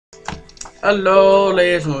Hello,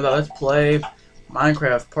 ladies and gentlemen. Let's play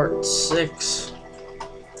Minecraft Part 6.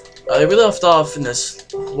 We left off in this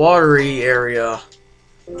watery area.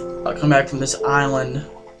 Come back from this island,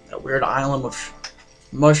 that weird island with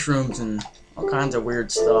mushrooms and all kinds of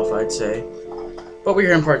weird stuff, I'd say. But we're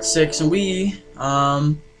here in Part 6, and we,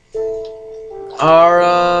 are,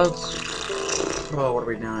 oh, what are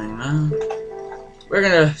we doing? We're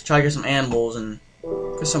gonna try to get some animals and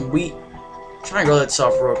get some wheat. Try and grow that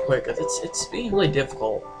stuff real quick. It's being really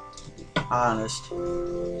difficult, honest.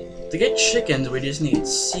 To get chickens, we just need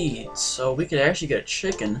seeds, so we could actually get a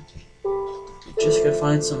chicken. We just gotta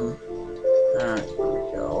find some. Alright,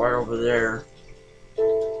 go right over there.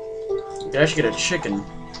 We could actually get a chicken,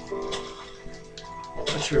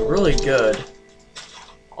 which would be really good.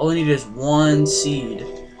 All we need is one seed.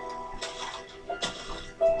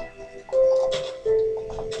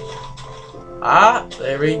 Ah,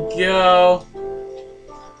 there we go.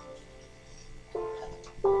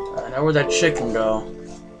 Now where'd that chicken go?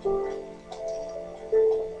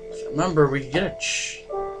 So remember, we could get a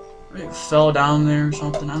maybe it fell down there or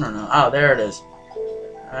something. I don't know. Oh, there it is.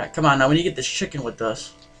 Alright, come on now. We need to get this chicken with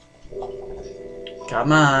us.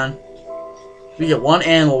 Come on. If we get one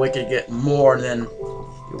animal, we could get more, and then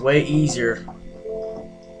it'd be way easier.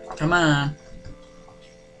 Come on.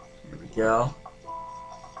 There we go.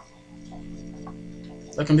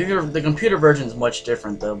 The computer version is much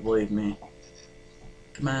different, though. Believe me.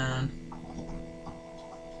 Come on.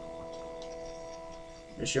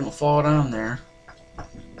 Guess you don't fall down there.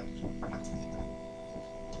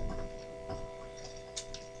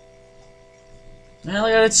 Man,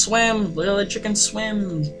 look at it swim. Look at the chicken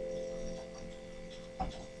swim.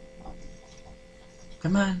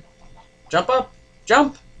 Come on. Jump up.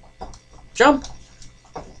 Jump. Jump.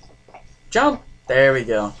 Jump. There we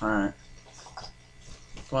go. Alright.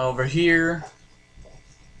 Come on over here.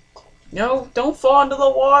 No, don't fall into the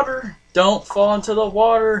water. Don't fall into the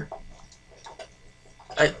water.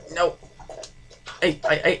 No.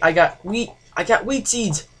 Hey, I got wheat. I got wheat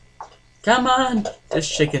seeds. Come on.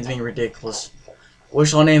 This chicken's being ridiculous.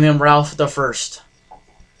 Wish I'll name him Ralph the First.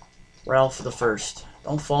 Ralph the First.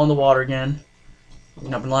 Don't fall in the water again.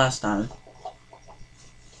 What happened last time?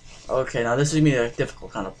 Okay, now this is gonna be a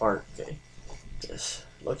difficult kind of part. Okay. Just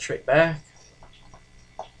look straight back.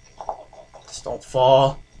 Just don't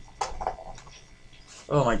fall.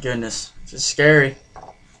 Oh my goodness. This is scary.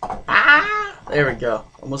 Ah! There we go.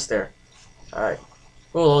 Almost there. Alright.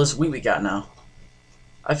 Oh, this wheat we got now.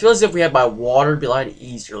 I feel as if we had by water, it'd be a lot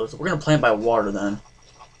easier. So we're going to plant by water then.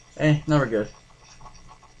 Hey, now we're good.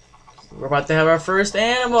 We're about to have our first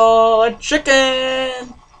animal. A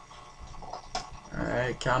chicken!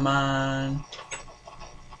 Alright, come on.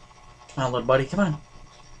 Come on, little buddy. Come on.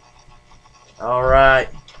 Alright.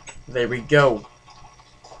 There we go.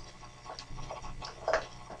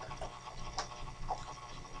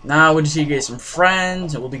 Now we just need to get some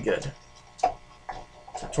friends and we'll be good.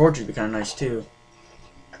 Some torch would be kind of nice too.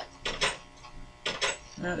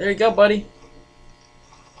 There you go, buddy.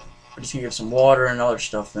 We're just gonna give some water and other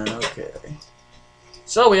stuff then. Okay.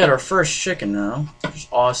 So we had our first chicken now, which is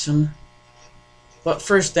awesome. But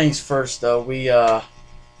first things first, though, we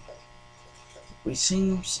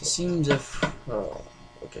seems if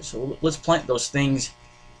okay. So let's plant those things.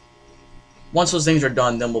 Once those things are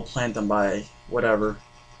done, then we'll plant them by whatever.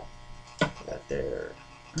 That there.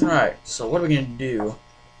 Alright, so what are we gonna do?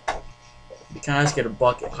 We can just get a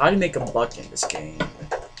bucket. How do you make a bucket in this game?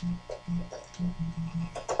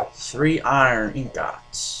 3 iron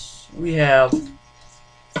ingots. We have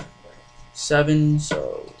 7,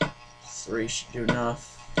 so 3 should do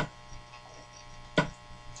enough.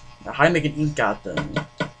 Now, how do you make an ingot then?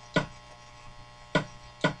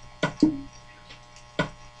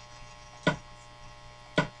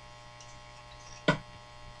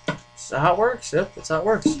 Is that how it works? Yep, that's how it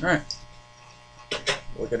works. Alright.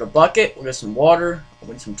 We'll get a bucket, we'll get some water,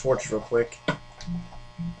 we'll get some torches real quick.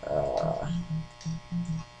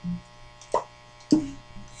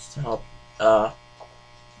 Just to help,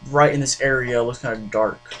 right in this area, it looks kind of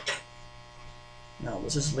dark. No,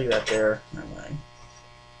 let's just leave that there. Never mind.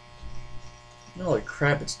 Holy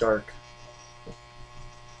crap, it's dark.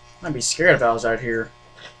 I'd be scared if I was out here.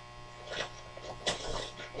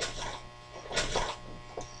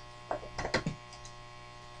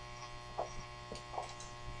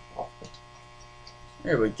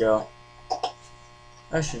 There we go.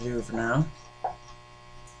 That should do it for now.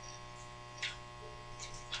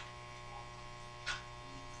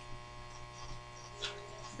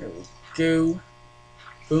 There we go.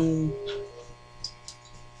 Boom.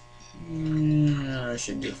 That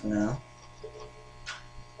should do it for now.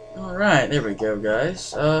 Alright, there we go,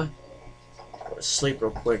 guys. sleep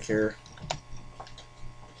real quick here.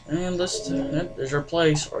 And there's our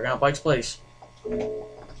place, Organic Bike's place.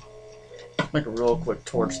 Make a real quick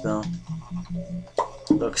torch though.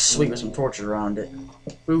 Looks sweet with some torches around it.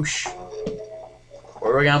 Boosh.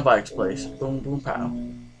 Organic Bike's place. Boom, boom, pow.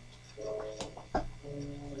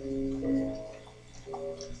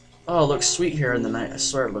 Oh, it looks sweet here in the night. I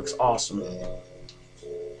swear it looks awesome. It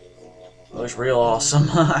looks real awesome.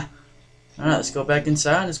 Alright, let's go back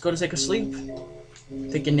inside. Let's go to take a sleep.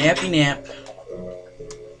 Take a nappy nap.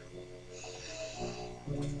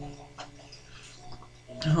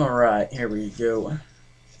 Alright, here we go.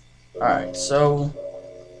 Alright, so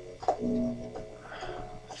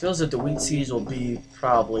feels that the wheat seeds will be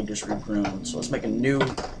probably just regrown. So let's make a new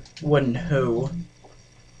wooden hoe.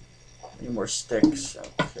 Need more sticks.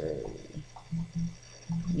 Okay.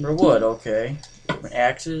 More wood, okay.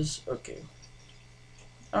 Axes, okay.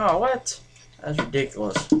 Oh, what? That's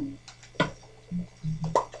ridiculous.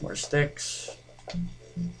 More sticks.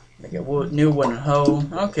 Make a new wooden hoe.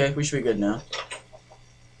 Okay, we should be good now.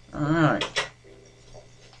 Alright.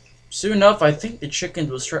 Soon enough, I think the chickens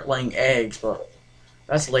will start laying eggs, but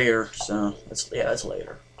that's later, so that's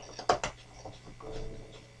later.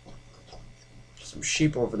 Some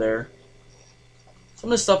sheep over there. Some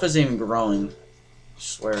of this stuff isn't even growing. I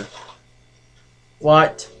swear.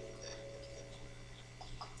 What?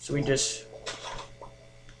 So we just...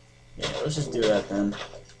 Yeah, let's just do that then.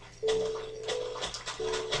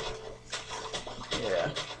 Yeah.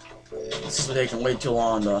 This is taking way too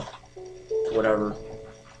long to whatever.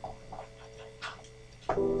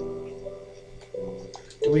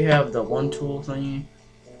 Do we have the one tool thingy?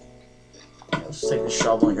 Yeah, let's take the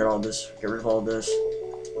shovel and get rid of all this.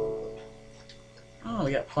 Oh,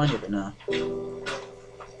 we got plenty of it now.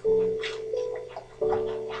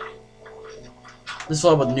 Let's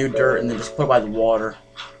fill it with new dirt and then just put it by the water.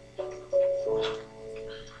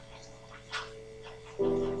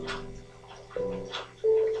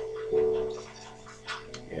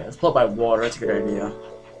 Yeah, let's put it by water. That's a good idea.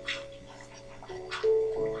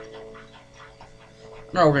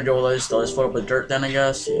 No, we're gonna do all this. Let's fill it up with dirt then, I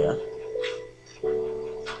guess. Yeah.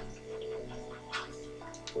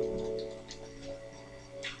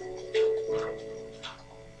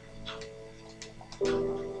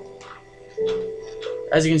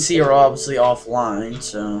 As you can see, we're obviously offline,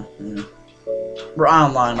 so yeah. We're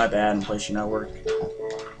online, my bad, in PlayStation Network.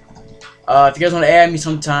 If you guys want to add me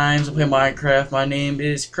sometimes, I play Minecraft. My name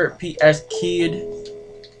is Kurt PS Kid.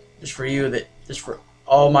 Just for you,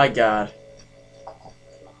 oh my god.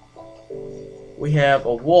 We have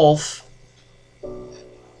a wolf.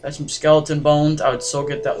 That's some skeleton bones. I would so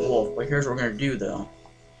get that wolf, but here's what we're gonna do though.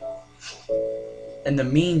 In the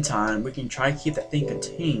meantime, we can try to keep that thing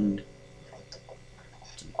contained.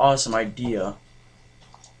 Awesome idea.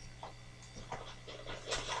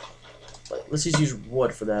 But let's just use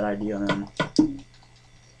wood for that idea then.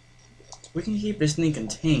 We can keep this thing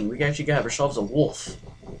contained. We can actually have ourselves a wolf.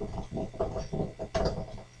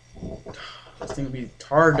 This thing would be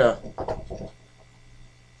hard to...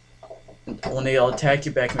 when they'll attack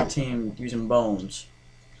you back in the team using bones.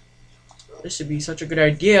 This would be such a good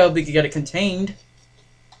idea if we could get it contained.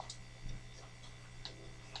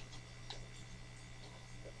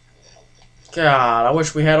 God, I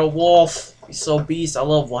wish we had a wolf. He's so beast. I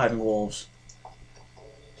love having wolves.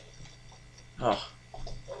 Oh.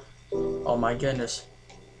 Oh my goodness.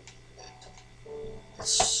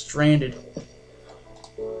 It's stranded.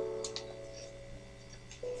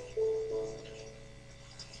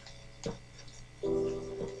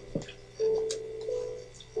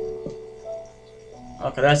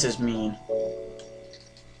 Okay, that's just mean. I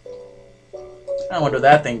don't want to do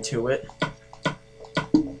that thing to it.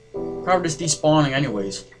 Probably just despawning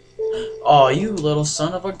anyways. Oh, you little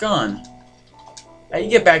son of a gun. Hey, you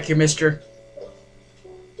get back here, mister.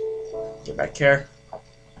 Get back here.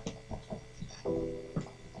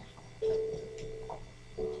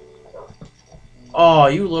 Oh,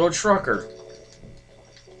 you little trucker.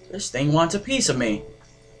 This thing wants a piece of me.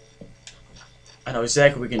 I know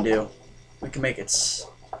exactly what we can do. We can make it...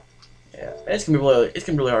 Yeah, it's gonna be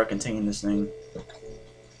really hard to contain this thing.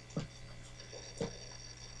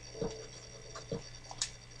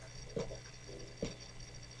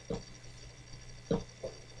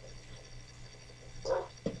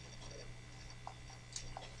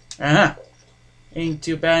 Ain't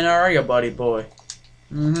too bad, are you, buddy boy?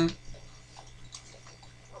 Let's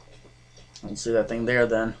see that thing there,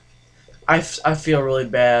 then. I feel really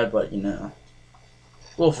bad, but, you know.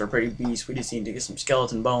 Wolves are pretty beasts. We just need to get some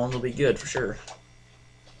skeleton bones. It'll be good, for sure.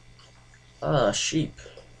 Sheep.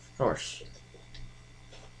 Of course.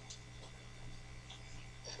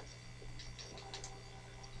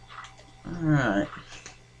 Alright.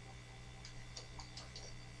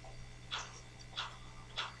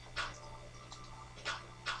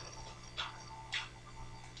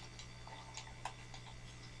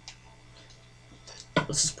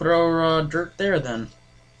 Let's just put our dirt there then.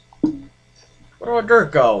 Where did our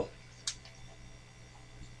dirt go?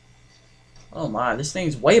 Oh my, this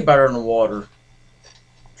thing's way better in the water.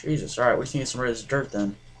 Jesus, alright, we just need some of this dirt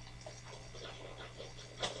then.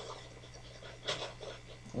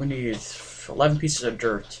 We need 11 pieces of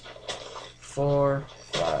dirt. 4,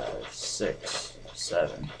 5, 6,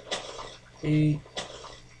 7, 8,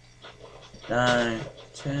 9,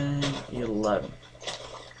 10, 11.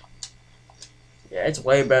 Yeah, it's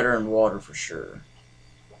way better in water for sure.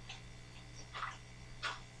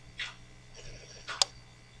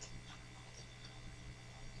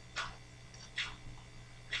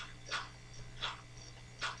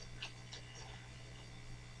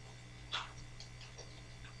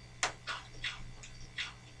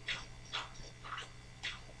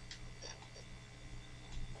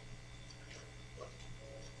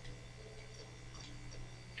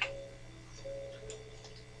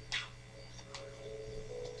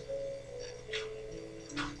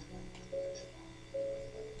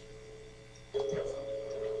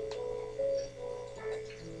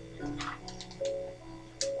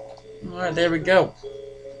 Alright, there we go.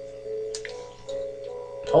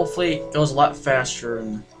 Hopefully it goes a lot faster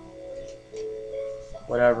and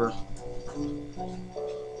whatever.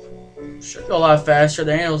 Should go a lot faster.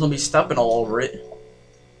 The animals gonna be stepping all over it.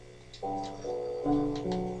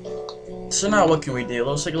 So now what can we do?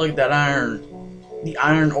 Let's take a look at that iron. The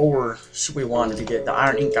iron ore. So we wanted to get the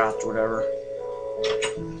iron ingot or whatever.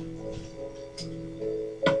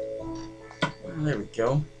 There we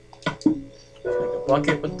go. Make a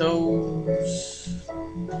bucket with those.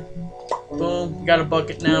 Boom. Got a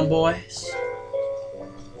bucket now, boys.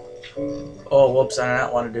 Oh, whoops. I did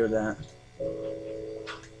not want to do that.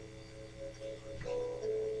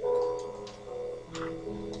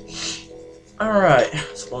 Alright.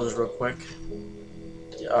 Let's close this real quick.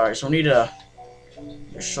 Alright, so we need a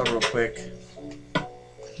shovel real quick.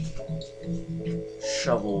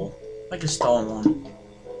 Shovel. Like a stone one.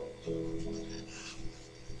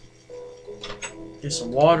 Get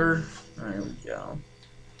some water. Alright, here we go.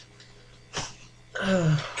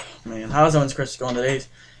 Man, how's everyone's Christmas going today?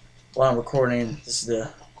 While I'm recording, this is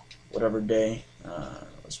the whatever day.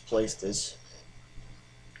 Let's place this.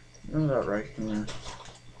 That right here.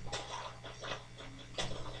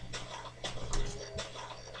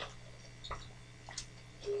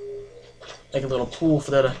 Make a little pool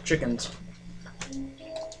for the chickens.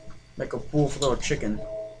 Make a pool for the little chicken.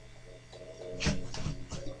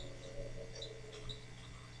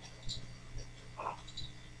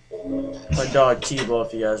 My dog Tebow,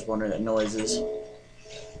 if you guys wonder what that noise is.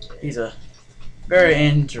 He's a very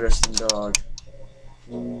interesting dog.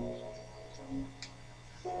 And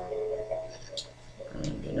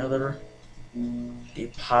another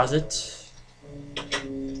deposit.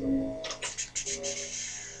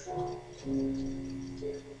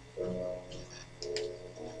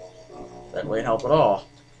 That wouldn't help at all.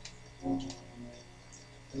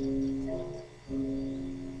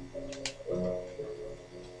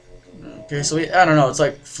 Okay, so I don't know, it's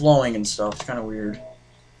like flowing and stuff. It's kind of weird.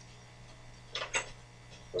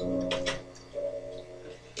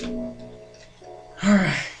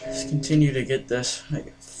 Alright, let's continue to get this, make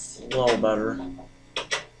it flow better.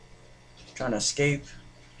 Trying to escape.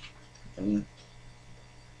 And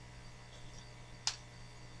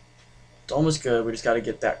it's almost good, we just gotta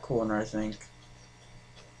get that corner, I think.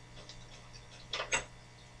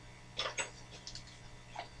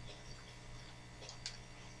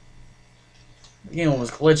 The game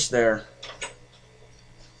was glitched there.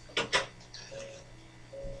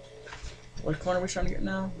 What corner are we trying to get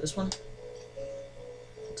now? This one?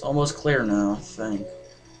 It's almost clear now, I think.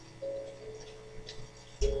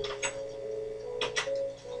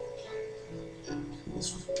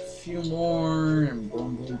 Just a few more and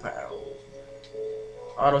boom boom pow.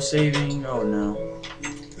 Auto saving, oh no.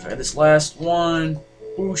 Try this last one.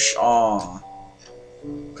 Whoosh, aw.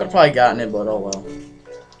 Could've probably gotten it, but oh well.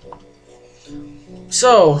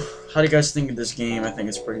 So, how do you guys think of this game? I think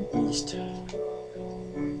it's pretty beast.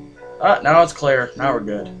 Ah, now it's clear. Now we're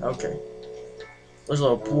good. Okay. There's a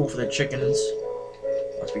little pool for the chickens.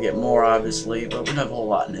 Once we get more, obviously, but we don't have a whole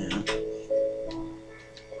lot now.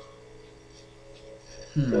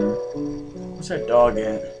 What's that dog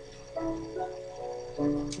at?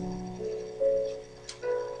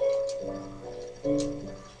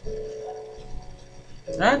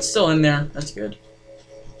 That's still in there. That's good.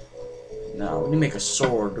 Now, we need to make a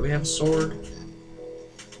sword. Do we have a sword?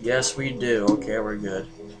 Yes, we do. Okay, we're good.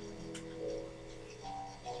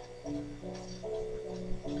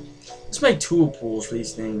 Let's make tool pools for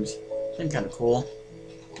these things. Seem kind of cool.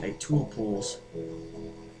 Make tool pools.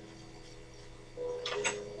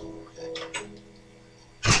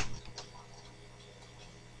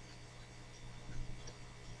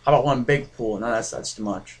 How about one big pool? No, that's too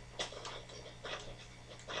much.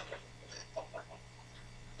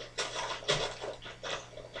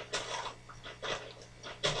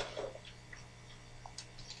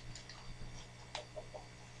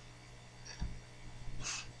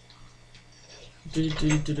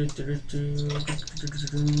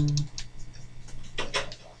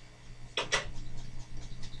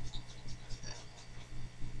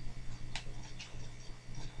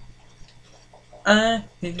 I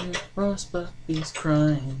hear rose puppies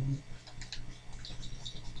crying.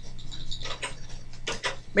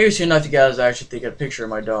 Maybe soon enough you guys actually take a picture of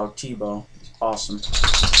my dog, Tebow. He's awesome.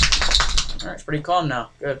 Alright, it's pretty calm now.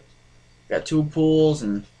 Good. Got two pools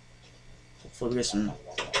and hopefully we get some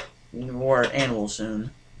more animals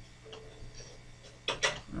soon.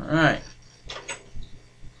 Alright.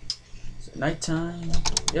 Is it nighttime?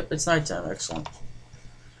 Yep, it's nighttime. Excellent.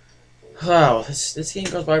 Wow, this game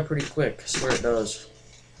goes by pretty quick. I swear it does.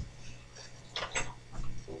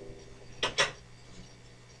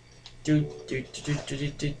 I feel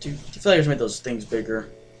like I should make those things bigger.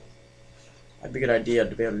 That'd be a good idea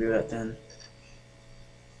to be able to do that then.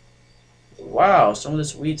 Wow, some of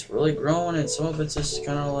this wheat's really growing and some of it's just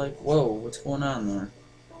kind of like, whoa, what's going on there?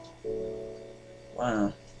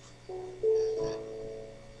 Wow.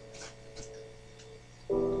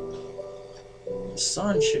 The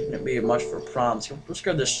sun shouldn't be much for problems. Let's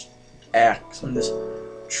grab this axe and this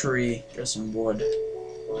tree, get some wood.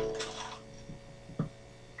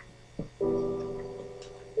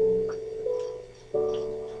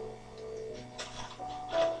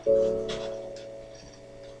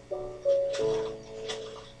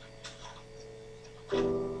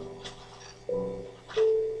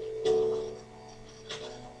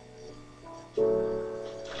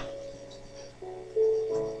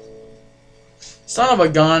 Son of a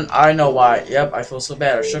gun, I know why. Yep, I feel so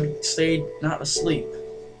bad. I should have stayed not asleep.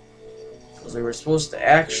 Because we were supposed to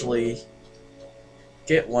actually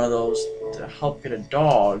get one of those to help get a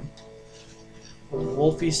dog. Is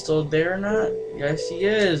Wolfie still there or not? Yes, he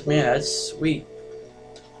is. Man, that's sweet.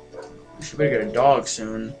 We should better get a dog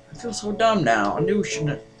soon. I feel so dumb now. I knew we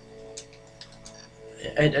shouldn't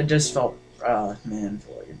have... I just felt... man, I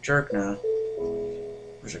feel like a jerk now.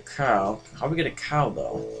 There's a cow. How do we get a cow,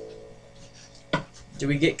 though? Do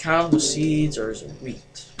we get cows with seeds, or is it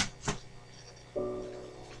wheat?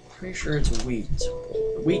 Pretty sure it's wheat.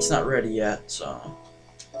 The wheat's not ready yet, so...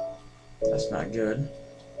 that's not good.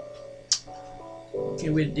 Okay,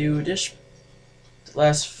 we do this the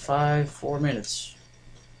last 4 minutes.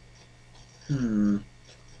 We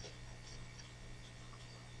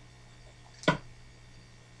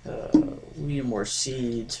need more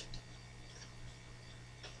seeds.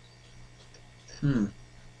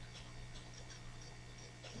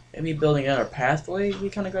 Maybe building another pathway would be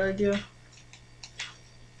kind of good idea.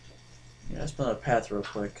 Yeah, let's build a path real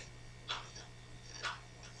quick.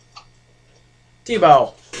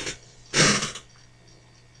 Tebow!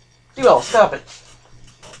 Tebow, stop it!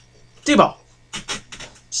 Tebow!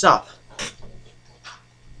 Stop.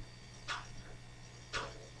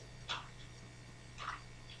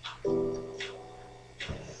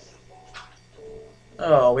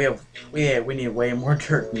 Oh, we need way more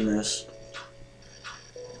dirt than this.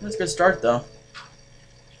 That's a good start, though.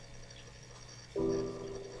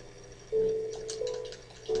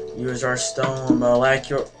 Use our stone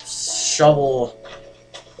molecular shovel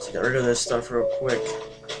to get rid of this stuff real quick.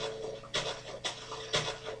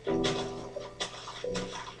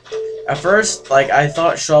 At first, like, I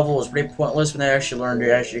thought shovel was pretty pointless, but then I actually learned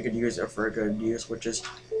you could use it for a good use, which is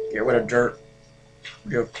get rid of dirt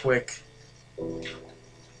real quick.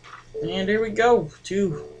 And there we go.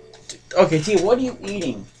 Okay, T, what are you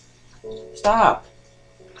eating? Stop!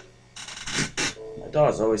 My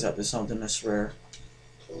dog's always up to something, I swear.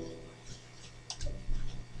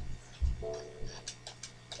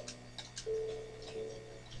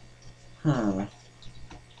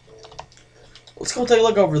 Let's go take a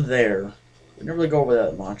look over there. We never really go over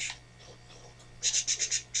that much.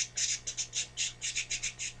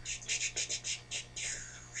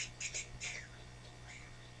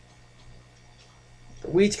 The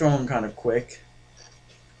wheat's growing kind of quick.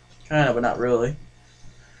 Kind of, but not really.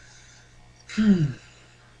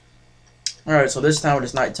 Alright, so this time when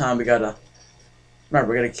it's nighttime, we gotta...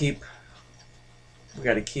 remember, we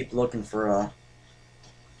gotta keep looking for,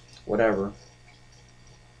 whatever.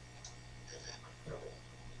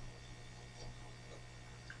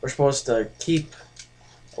 we're supposed to keep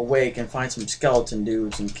awake and find some skeleton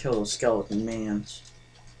dudes and kill those skeleton mans.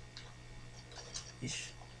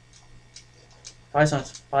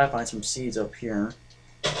 Probably find some seeds up here.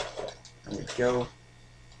 There we go.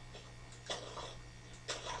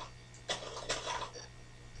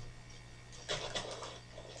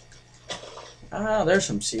 Ah, there's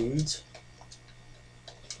some seeds.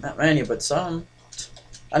 Not many, but some.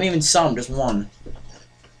 Not even some, just one.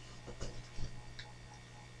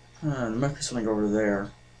 There might be something over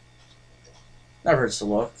there. Never hurts to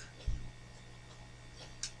look.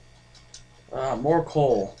 More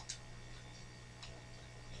coal.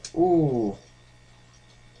 Ooh.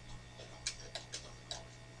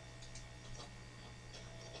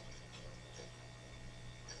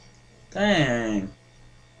 Dang.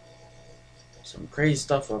 Some crazy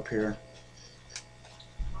stuff up here.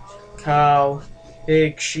 Cow,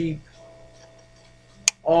 pig, sheep.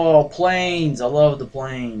 Oh, plains. I love the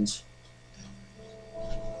plains.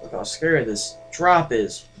 Look how scary this drop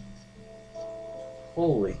is.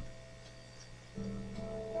 Holy.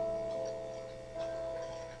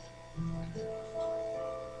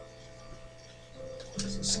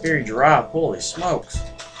 It's a scary drop. Holy smokes.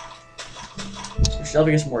 We should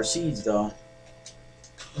definitely get some more seeds, though.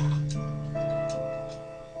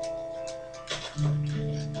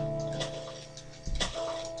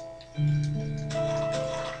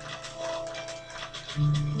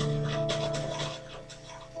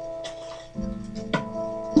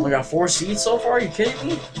 Only got 4 seeds so far? Are you kidding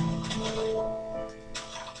me?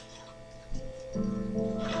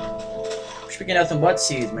 Should be getting nothing but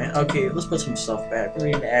seeds, man. Okay, let's put some stuff back. We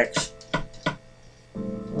need an axe. I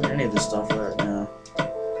don't need any of this stuff right now.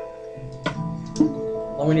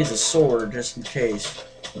 All we need is a sword, just in case.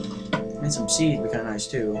 And some seeds would be kind of nice,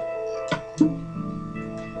 too.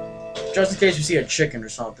 Just in case we see a chicken or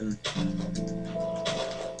something.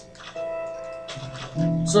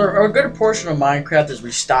 So a good portion of Minecraft is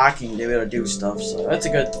restocking to be able to do stuff. So that's a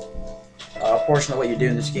good portion of what you do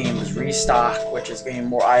in this game is restock, which is getting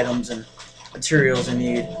more items and materials you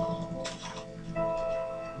need.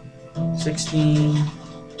 16.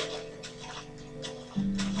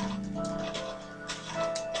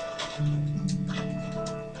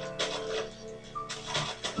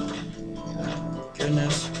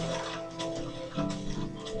 Goodness.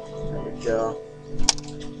 There we go.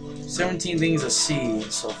 17 things of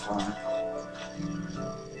seeds so far.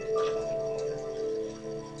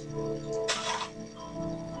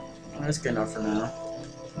 That's good enough for now.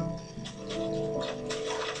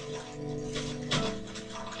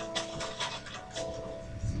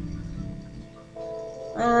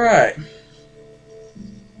 Alright.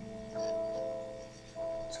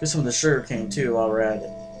 Let's get some of the sugar cane too while we're at it.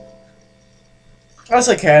 I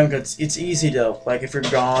also like having because it's easy to, like, if you're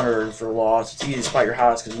gone or if you're lost, it's easy to spot your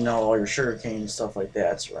house because you know all your sugar cane and stuff like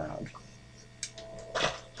that's around.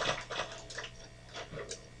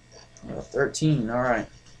 13, alright.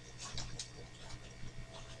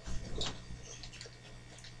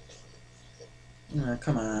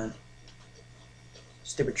 Come on.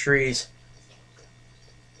 Stupid trees.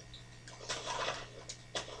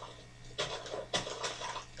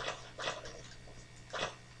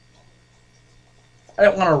 I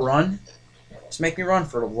don't want to run. Just make me run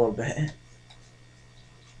for a little bit.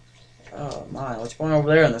 Oh my, what's going over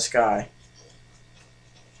there in the sky?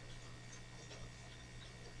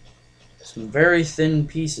 Some very thin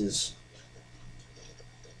pieces.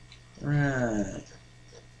 Right.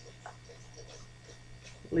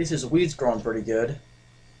 At least his weed's growing pretty good.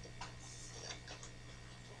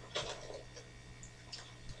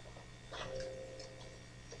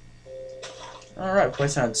 Alright,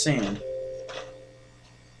 place on sand.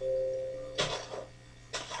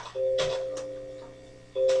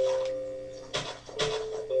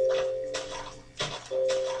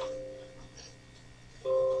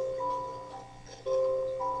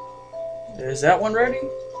 Is that one ready?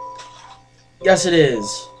 Yes, it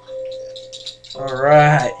is.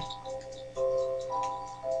 Alright.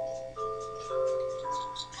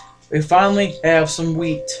 We finally have some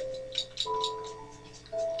wheat.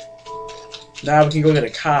 Now we can go get a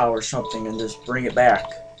cow or something and just bring it back.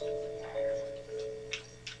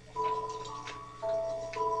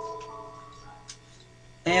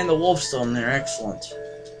 And the wolf's still in there. Excellent.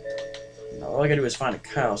 Now, all I gotta do is find a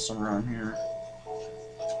cow somewhere around here.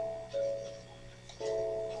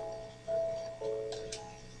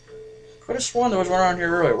 Could have sworn there was one around here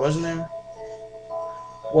earlier, wasn't there?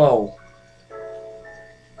 Whoa.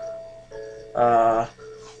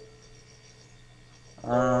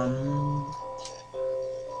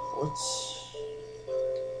 What's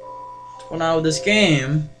going on with this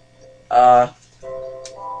game?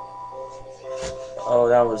 Oh,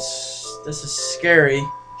 this is scary.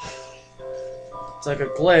 It's like a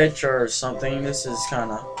glitch or something. This is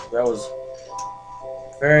kind of, that was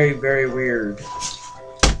very, very weird.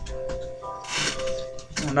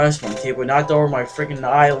 Oh, nice one, T. We knocked over my freaking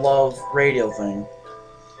I love radio thing.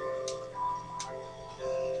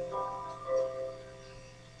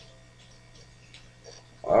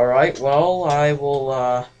 Alright, well, I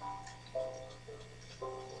will,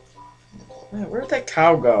 man, where'd that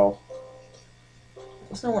cow go?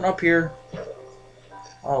 There's no one up here.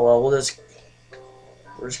 Oh, well, we're just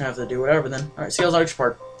gonna have to do whatever then. Alright, see you guys next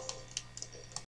part.